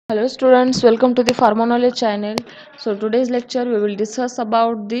Hello students, welcome to the Pharma Knowledge channel. So today's lecture we will discuss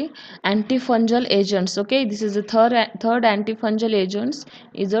about the antifungal agents. Okay, this is the third antifungal agents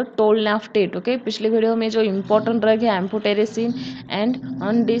is a tolnaftate. Okay, पिछले video में जो important drug है amphotericin and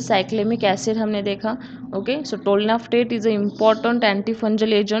अनडिसाइक्लेमिक acid हमने देखा. Okay, so टोलनाफ्टेट is a important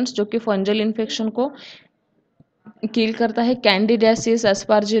एंटीफंजल agents जो कि फंजल infection को किल करता है. Candidiasis,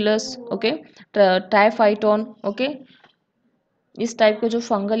 एस्पार्जिलस, okay, ट्राइफाइटोन. ओके, इस टाइप का जो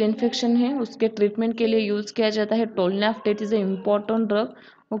फंगल इन्फेक्शन है उसके ट्रीटमेंट के लिए यूज़ किया जाता है. टोलनाफ्टेट is a important drug.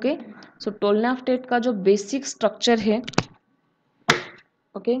 Okay, सो टोलनाफ्टेट का जो बेसिक स्ट्रक्चर है,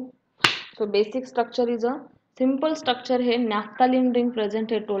 okay, so basic structure is a simple structure है. नैफ्थालिन रिंग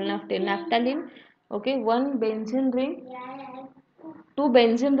प्रेजेंट है टोलनाफ्टेट. नैफ्थालिन, okay, one benzene ring, to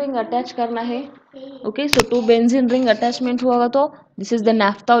benzene ring attach करना है. Okay, so to benzene ring attachment होगा तो this is the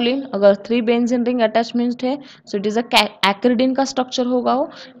नैफ्थालिन. अगर थ्री बेंजीन रिंग अटैचमेंट है so it is a acridine का structure होगा वो,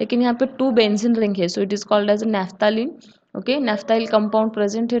 लेकिन यहाँ पे टू बेंजीन रिंग है so it is called as a नैफ्थालिन. Okay, नैफ्थाइल compound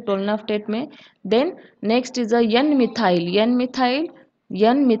present है टोलनाफ्टेट में. Then next is a N methyl.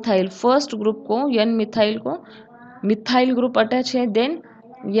 N methyl first group को, एन मिथाइल को मिथाइल ग्रुप अटैच है. Then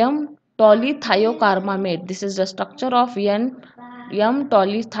Yama टॉलीथायोकार्बामेट. This is the structure of Yama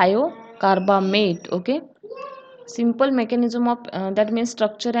टॉलीथायोकार्बामेट. Okay, simple mechanism of that means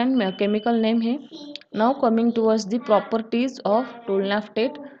structure and chemical name है. Now coming towards the properties of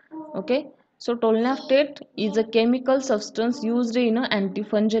tolnaftate. Okay, so tolnaftate is a chemical substance used in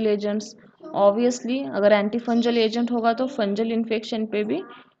antifungal agents. Obviously अगर antifungal agent होगा तो fungal infection पे भी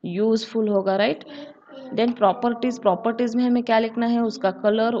useful होगा, right? Then properties में हमें क्या लिखना है, उसका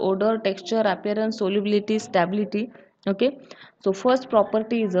colour, order, texture, appearance, solubility, stability. Okay, so first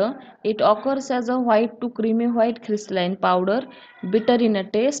property is it occurs as a white to creamy white crystalline powder, bitter in a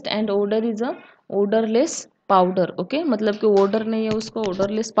taste and odor is a odorless powder. okay, मतलब कि odor नहीं है उसको,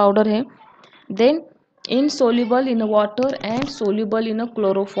 odorless powder है. Then insoluble in a water and soluble in a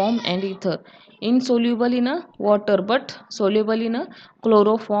chloroform and ether. Insoluble in a water but soluble in a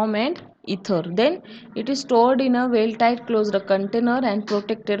chloroform and ether. Then it is stored in a well tight closed container and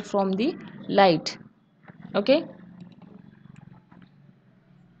protected from the light. Okay,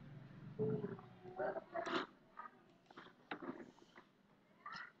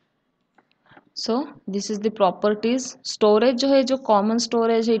 so this is the properties. Storage जो है, जो common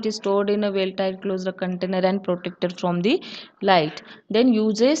storage है, it is stored in a well tight close container and protected from the light. Then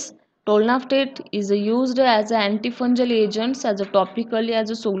uses, टोलनाफ्टेट is used as an antifungal agents, as a topically,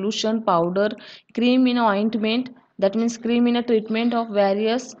 as a solution, powder, cream in ointment, that means cream in a treatment of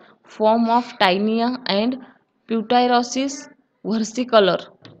various form of tinea and pityrosis versicolor.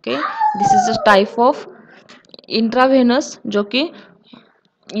 okay, this is a type of intravenous जो कि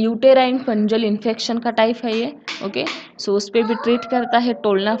uterine फंजल infection का type है ये. Okay, सो उस पर भी treat करता है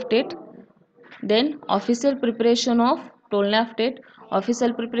टोलनाफ्टेट. Then official preparation of टोलनाफ्टेट.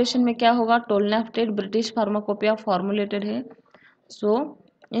 Official preparation में क्या होगा, टोलनाफ्टेट ब्रिटिश फार्माकोपिया फॉर्मुलेटेड है. सो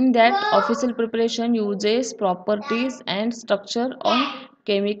in that official preparation uses properties and structure on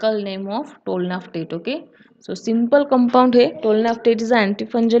chemical name of टोलनाफ्टेट. Okay, so simple compound है. टोलनाफ्टेट is anti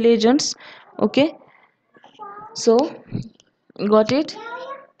फंजल agents. Okay, so got it,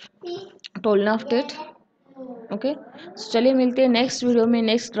 टोलनाफ्टेट. Okay, चलिए मिलते हैं next video में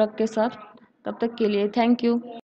next drug के साथ. तब तक के लिए थैंक यू.